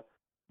Florida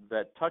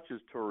that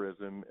touches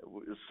tourism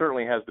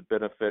certainly has the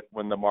benefit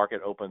when the market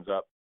opens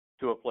up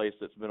to a place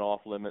that's been off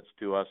limits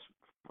to us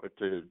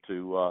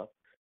to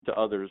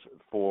others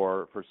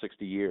for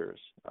 60 years.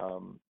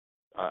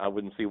 I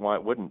wouldn't see why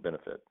it wouldn't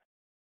benefit.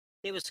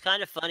 It was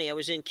kind of funny. I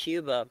was in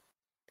Cuba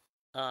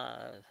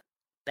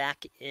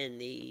back in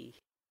the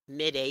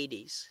mid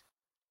 '80s,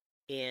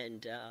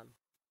 and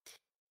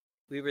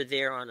we were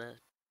there on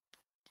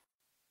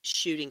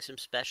shooting some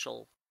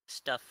special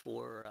stuff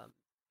for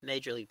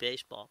Major League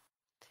Baseball,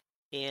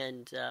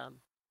 and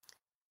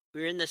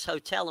we were in this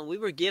hotel, and we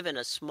were given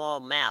a small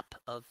map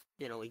of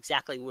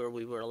exactly where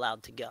we were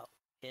allowed to go,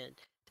 and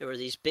there were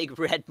these big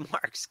red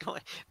marks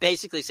going,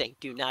 basically saying,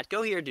 "Do not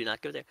go here, do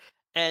not go there,"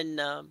 and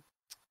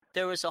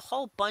there was a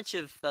whole bunch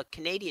of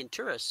Canadian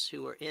tourists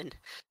who were in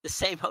the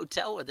same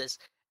hotel with us.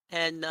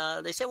 And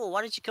they said, "Well,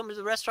 why don't you come to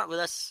the restaurant with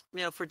us,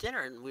 for dinner?"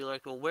 And we were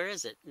like, "Well, where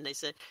is it?" And they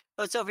said,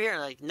 "Oh, it's over here."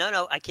 And I'm like,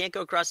 no, I can't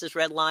go across this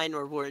red line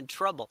or we're in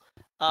trouble.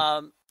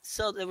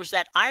 So there was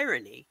that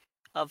irony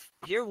of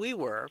here we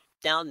were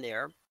down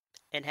there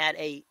and had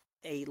a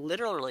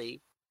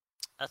literally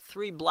a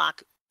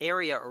 3-block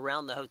area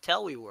around the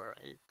hotel we were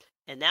in.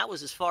 And that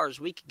was as far as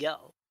we could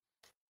go.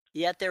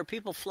 Yet there are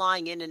people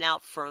flying in and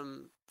out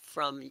from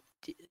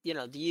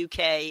the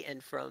UK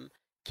and from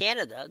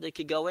Canada. They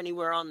could go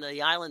anywhere on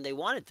the island they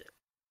wanted to.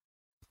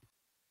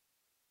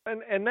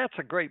 And that's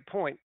a great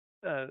point,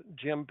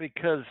 Jim,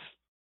 because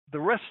the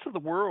rest of the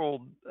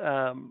world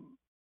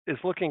is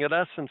looking at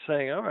us and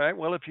saying, all right,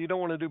 well, if you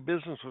don't want to do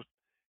business with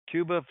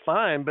Cuba,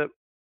 fine, but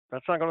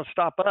that's not going to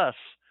stop us.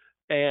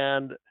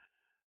 And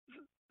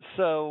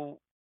so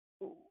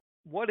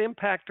what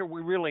impact are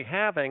we really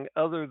having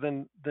other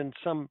than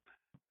some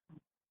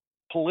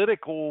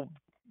political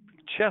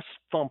chest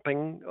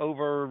thumping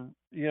over,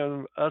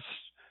 us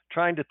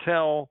trying to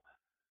tell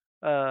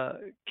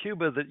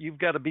Cuba that you've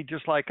got to be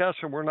just like us,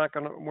 or we're not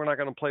going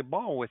to play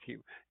ball with you.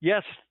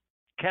 Yes,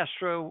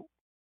 Castro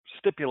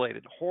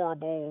stipulated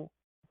horrible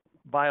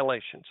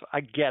violations.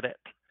 I get it.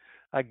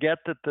 I get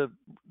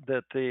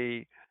that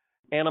the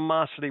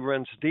animosity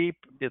runs deep.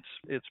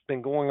 It's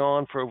been going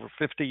on for over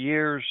 50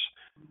 years.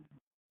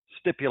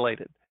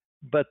 Stipulated,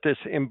 but this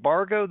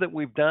embargo that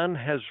we've done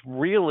has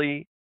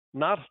really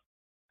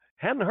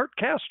hadn't hurt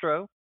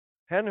Castro,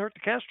 hadn't hurt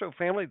the Castro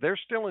family. They're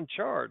still in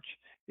charge.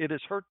 It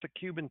has hurt the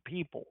Cuban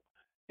people,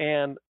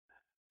 and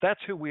that's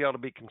who we ought to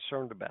be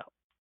concerned about.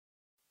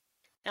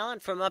 Alan,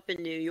 from up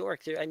in New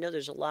York, I know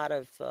there's a lot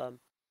of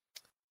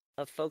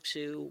folks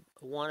who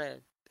want to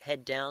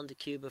head down to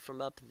Cuba from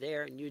up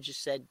there, and you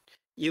just said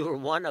you were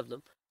one of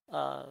them.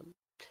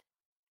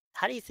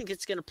 How do you think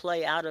it's going to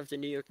play out of the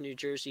New York, New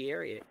Jersey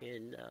area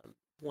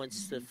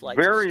once the flights?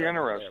 Very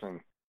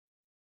interesting.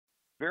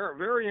 Very,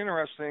 very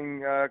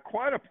interesting.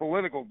 Quite a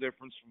political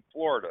difference from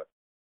Florida.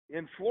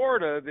 In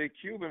Florida, the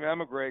Cuban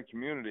emigre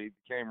community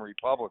became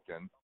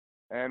Republican.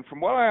 And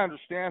from what I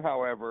understand,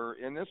 however,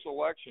 in this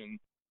election,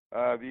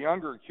 the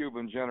younger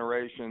Cuban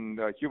generation,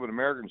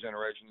 Cuban-American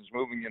generation, is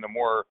moving in a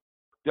more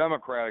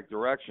Democratic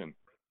direction.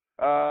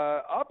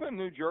 Up in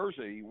New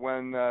Jersey,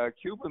 when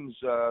Cubans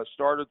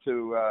started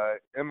to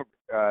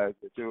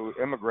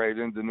immigrate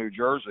into New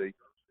Jersey,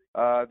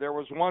 there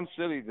was one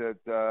city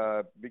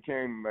that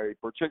became a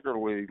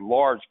particularly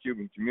large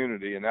Cuban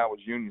community, and that was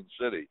Union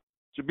City.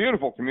 It's a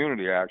beautiful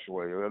community,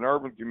 actually, an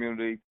urban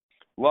community.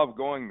 Love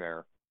going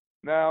there.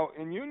 Now,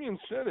 in Union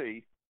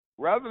City,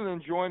 rather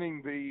than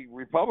joining the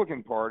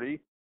Republican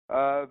Party,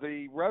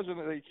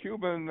 the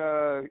Cuban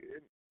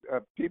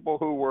people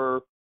who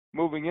were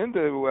moving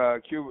into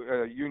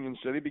Union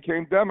City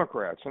became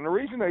Democrats. And the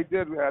reason they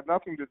did had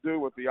nothing to do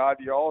with the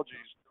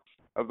ideologies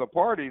of the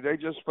party. They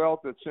just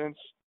felt that since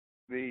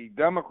the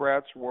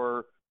Democrats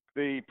were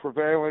the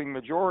prevailing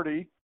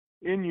majority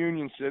in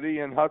Union City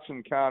and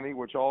Hudson County,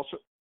 which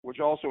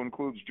also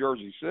includes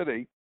Jersey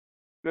City,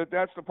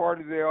 that's the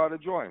party they ought to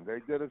join. They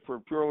did it for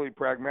purely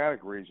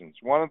pragmatic reasons.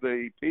 One of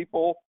the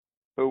people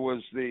who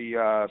was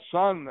the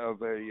son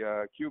of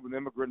a Cuban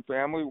immigrant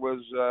family was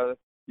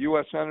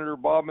U.S. Senator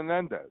Bob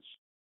Menendez,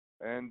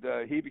 and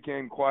he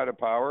became quite a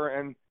power.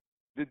 And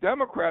the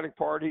Democratic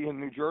Party in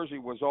New Jersey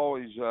was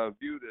always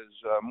viewed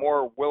as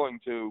more willing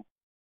to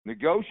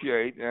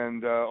negotiate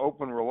and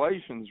open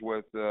relations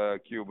with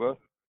Cuba,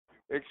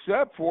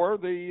 except for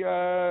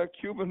the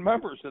Cuban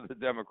members of the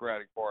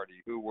Democratic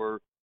Party, who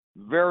were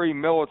very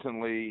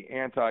militantly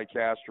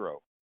anti-Castro.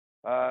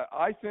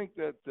 I think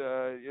that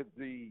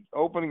the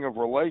opening of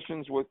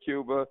relations with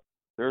Cuba,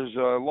 there's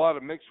a lot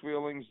of mixed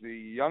feelings. The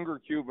younger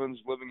Cubans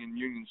living in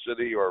Union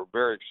City are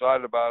very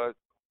excited about it.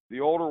 The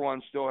older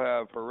ones still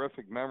have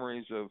horrific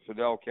memories of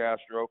Fidel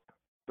Castro.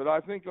 But I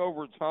think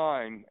over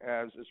time,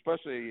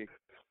 especially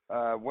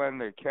when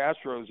the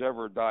Castros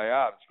ever die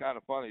out, it's kind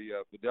of funny.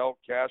 Fidel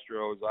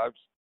Castro,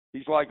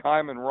 he's like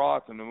Hyman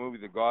Roth in the movie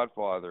The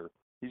Godfather.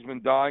 He's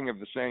been dying of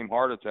the same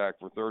heart attack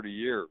for 30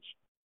 years,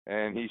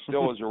 and he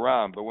still is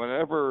around. But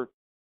whenever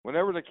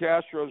the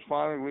Castros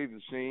finally leave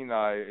the scene,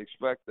 I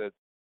expect that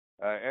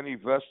any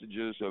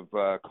vestiges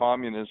of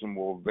communism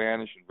will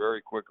vanish in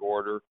very quick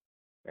order,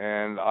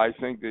 and I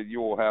think that you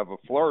will have a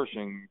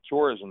flourishing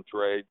tourism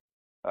trade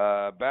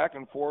back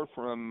and forth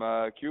from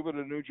Cuba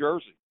to New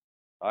Jersey.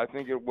 I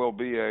think it will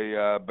be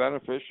a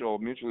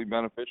mutually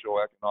beneficial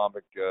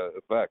economic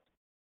effect.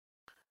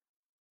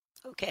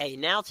 Okay,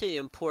 now to the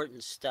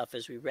important stuff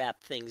as we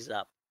wrap things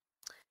up.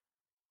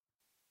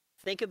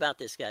 Think about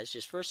this, guys,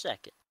 just for a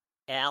second.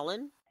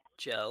 Alan,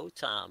 Joe,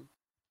 Tom,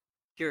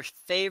 your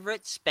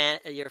favorite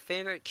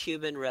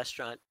Cuban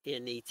restaurant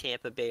in the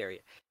Tampa Bay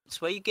area.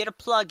 This way you get a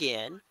plug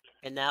in,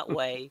 and that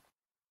way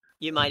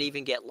you might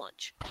even get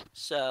lunch.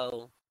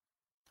 So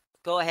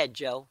go ahead,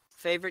 Joe.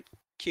 Favorite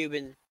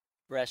Cuban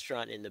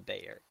restaurant in the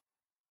Bay Area?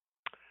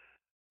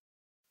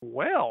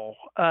 Well,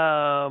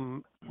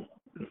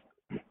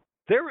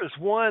 there is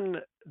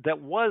one that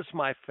was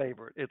my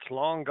favorite. It's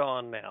long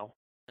gone now.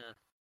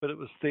 But it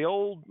was the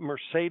old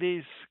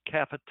Mercedes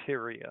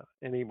Cafeteria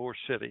in Ybor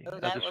City. Oh,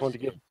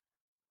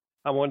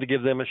 I wanted to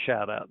give them a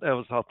shout out. That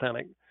was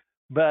authentic.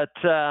 But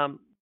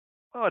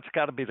it's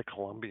got to be the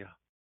Columbia.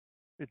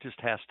 It just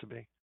has to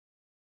be.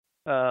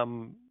 I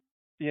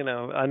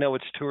know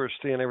it's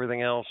touristy and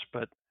everything else,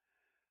 but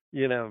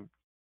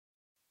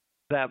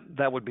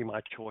that would be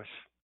my choice.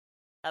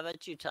 How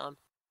about you, Tom?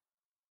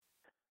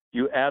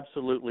 You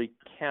absolutely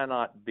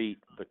cannot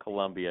beat the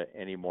Columbia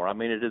anymore. I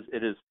mean, it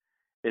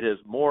has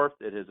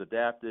morphed, it has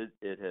adapted,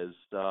 the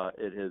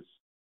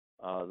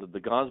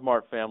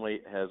Gansmart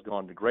family has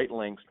gone to great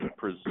lengths to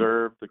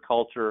preserve the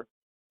culture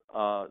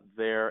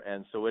there,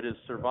 and so it has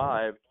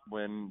survived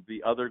when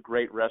the other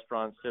great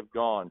restaurants have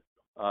gone.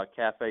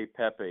 Cafe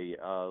Pepe,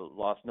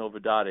 Las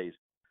Novedades,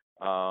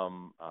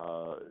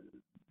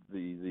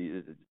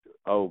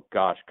 oh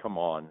gosh, come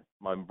on,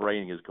 my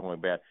brain is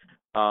going bad.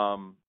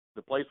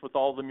 The place with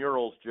all the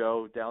murals,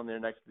 Joe, down there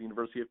next to the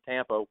University of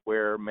Tampa,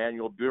 where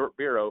Manuel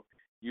Biro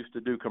used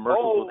to do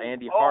commercials with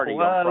Andy Hardy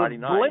on Friday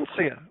night.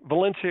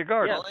 Valencia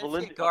Gardens. Yeah,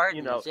 Valencia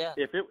Gardens.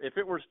 If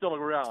it were still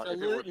around,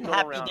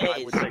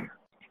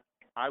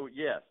 I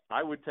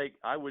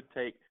would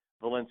take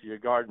Valencia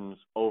Gardens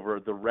over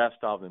the rest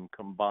of them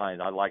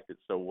combined. I liked it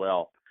so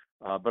well.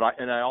 But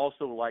I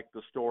also like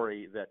the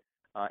story that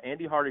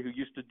Andy Hardy, who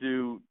used to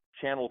do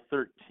Channel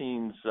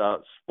 13's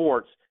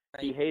sports,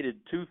 right. He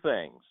hated two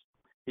things.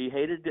 He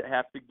hated to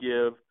have to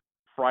give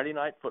Friday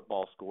night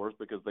football scores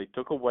because they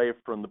took away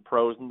from the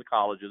pros and the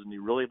colleges, and he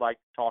really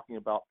liked talking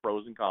about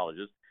pros and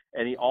colleges.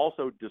 And he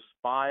also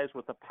despised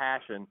with a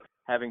passion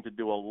having to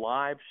do a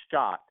live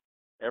shot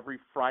every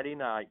Friday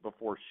night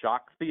before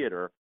Shock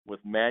Theater with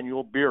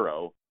Manuel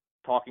Biro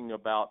talking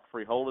about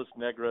frijoles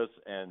negras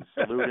and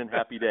salud and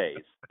happy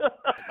days.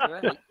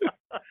 Right.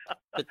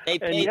 But they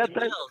paid the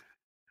bills.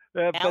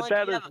 But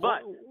that is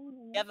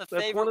you have a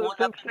favorite one of the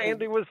up things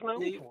Andy was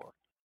known for.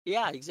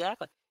 Yeah,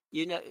 exactly.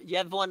 You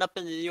have one up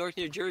in the New York,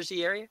 New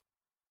Jersey area?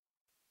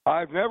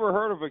 I've never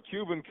heard of a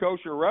Cuban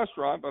kosher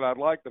restaurant, but I'd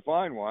like to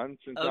find one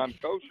since I'm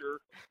kosher.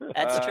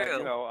 That's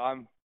true.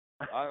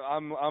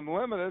 I'm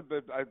limited,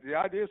 but the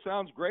idea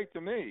sounds great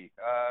to me.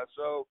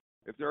 So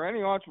if there are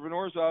any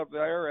entrepreneurs out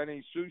there,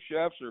 any sous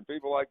chefs or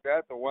people like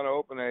that want to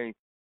open a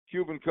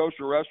Cuban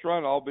kosher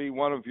restaurant, I'll be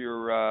one of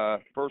your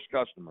first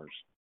customers.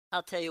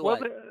 I'll tell you what.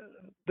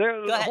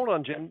 Hold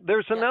on, Jim.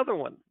 There's another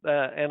one,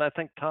 and I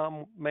think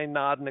Tom may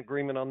nod in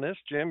agreement on this.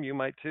 Jim, you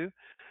might too.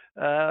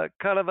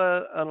 Kind of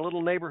a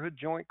little neighborhood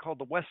joint called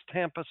the West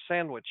Tampa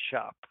Sandwich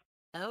Shop.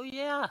 Oh,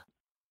 yeah.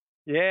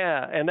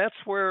 Yeah, and that's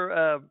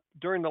where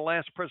during the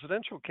last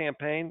presidential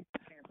campaign,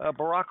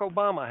 Barack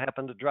Obama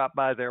happened to drop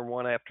by there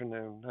one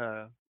afternoon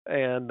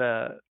and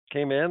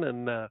came in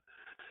and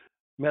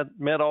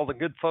met all the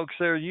good folks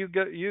there. You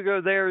go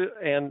there,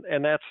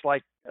 and that's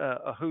like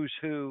a who's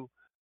who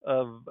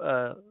of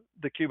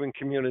the Cuban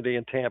community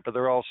in Tampa.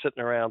 They're all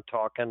sitting around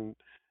talking,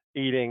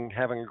 eating,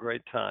 having a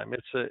great time.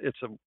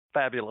 It's a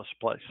fabulous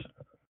place.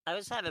 I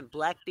was having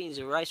black beans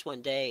and rice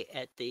one day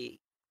at the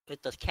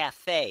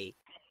cafe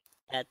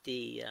at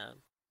the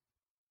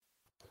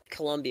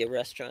Columbia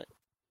restaurant,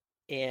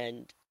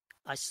 and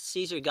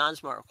Cesar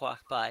Gansmart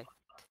walked by,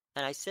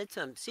 and I said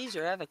to him,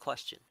 "Cesar, I have a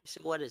question." He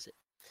said, "What is it?"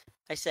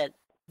 I said,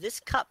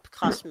 "This cup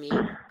cost me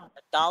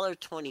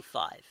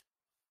 $1.25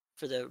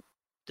 for the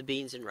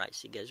beans and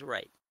rice." He goes,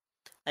 "Right."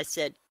 I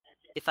said,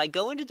 "If I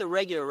go into the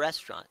regular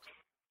restaurant,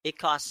 it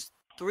costs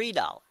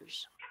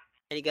 $3."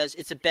 And he goes,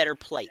 "It's a better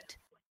plate."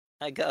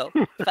 I go,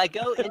 "If I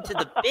go into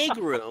the big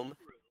room,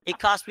 it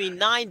costs me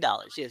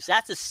 $9." He goes,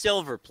 "That's a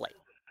silver plate."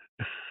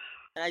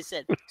 And I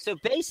said, "So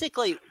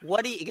basically,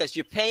 he goes,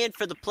 "You're paying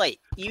for the plate.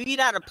 You eat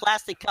out of a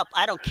plastic cup.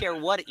 I don't care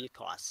what it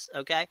costs,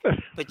 okay?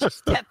 But you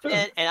step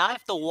in and I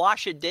have to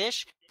wash a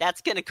dish.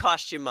 That's going to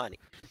cost you money."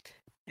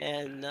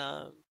 And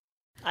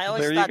I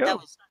always thought that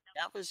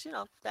was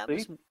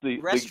the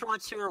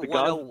Restaurateur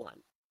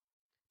 101.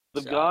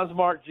 The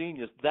Gansmart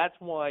genius. That's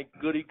why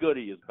Goody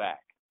Goody is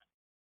back.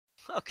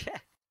 Okay.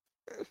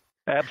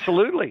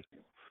 Absolutely.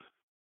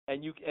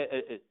 And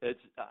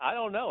it's I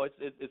don't know.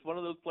 It's one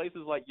of those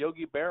places like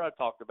Yogi Berra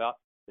talked about.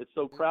 It's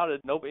so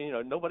crowded.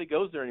 Nobody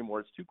goes there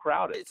anymore. It's too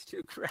crowded. It's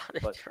too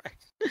crowded.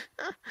 Right.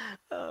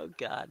 Oh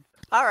God.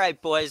 All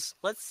right, boys.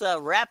 Let's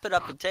wrap it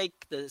up and take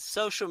the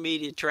social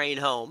media train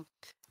home.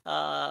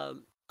 All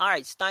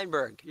right,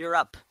 Steinberg, you're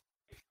up.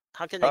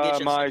 How can they get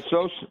you?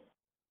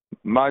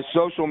 My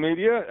social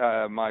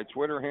media, my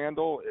Twitter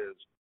handle is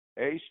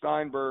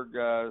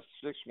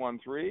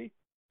Steinberg613.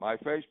 My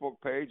Facebook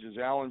page is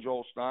Alan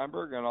Joel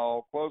Steinberg, and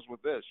I'll close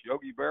with this.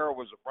 Yogi Berra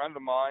was a friend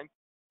of mine.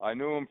 I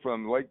knew him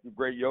from the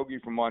great Yogi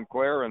from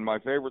Montclair, and my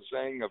favorite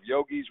saying of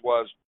Yogi's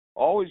was,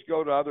 always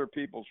go to other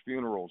people's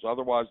funerals,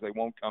 otherwise they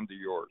won't come to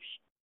yours.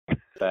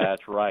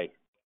 That's right.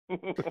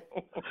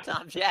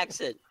 Tom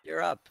Jackson,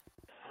 you're up.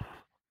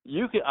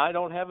 I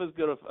don't have as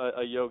good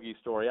a Yogi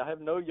story. I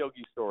have no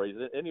Yogi stories.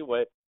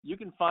 Anyway, you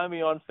can find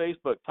me on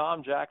Facebook,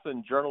 Tom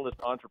Jackson, journalist,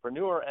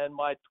 entrepreneur, and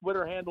my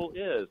Twitter handle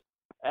is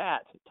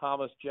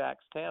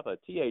 @ThomasJaxTampa,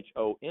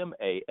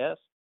 ThomasJax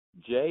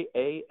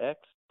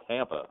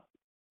Tampa.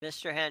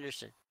 Mr.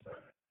 Henderson.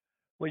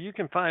 Well, you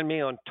can find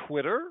me on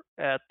Twitter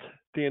at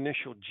the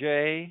initial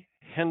J,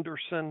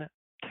 Henderson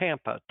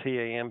Tampa,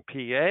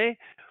 TAMPA,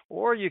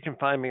 or you can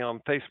find me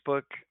on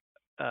Facebook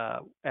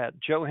at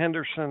Joe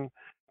Henderson,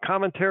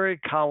 commentary,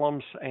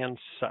 columns, and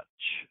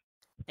such.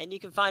 And you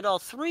can find all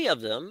three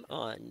of them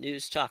on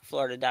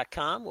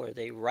newstalkflorida.com, where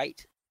they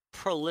write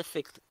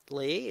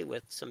prolifically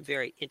with some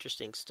very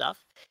interesting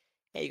stuff.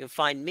 And you can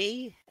find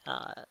me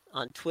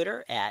on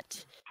Twitter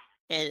at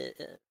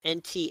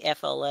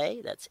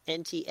NTFLA. That's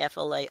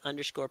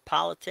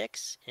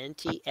NTFLA_politics,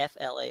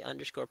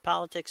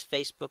 NTFLA_politics.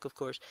 Facebook, of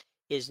course,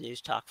 is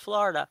News Talk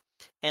Florida.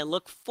 And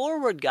look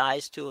forward,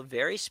 guys, to a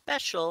very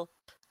special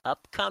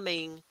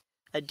upcoming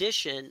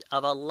edition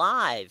of a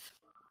live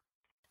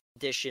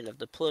edition of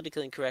the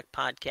Politically Incorrect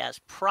podcast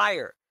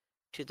prior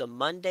to the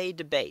Monday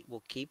debate.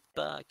 We'll keep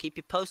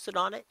you posted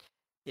on it.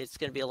 It's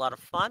going to be a lot of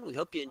fun. We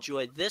hope you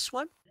enjoyed this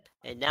one.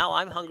 And now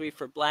I'm hungry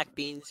for black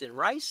beans and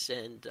rice,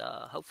 and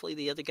hopefully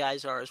the other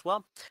guys are as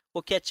well.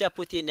 We'll catch up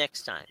with you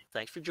next time.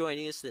 Thanks for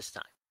joining us this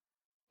time.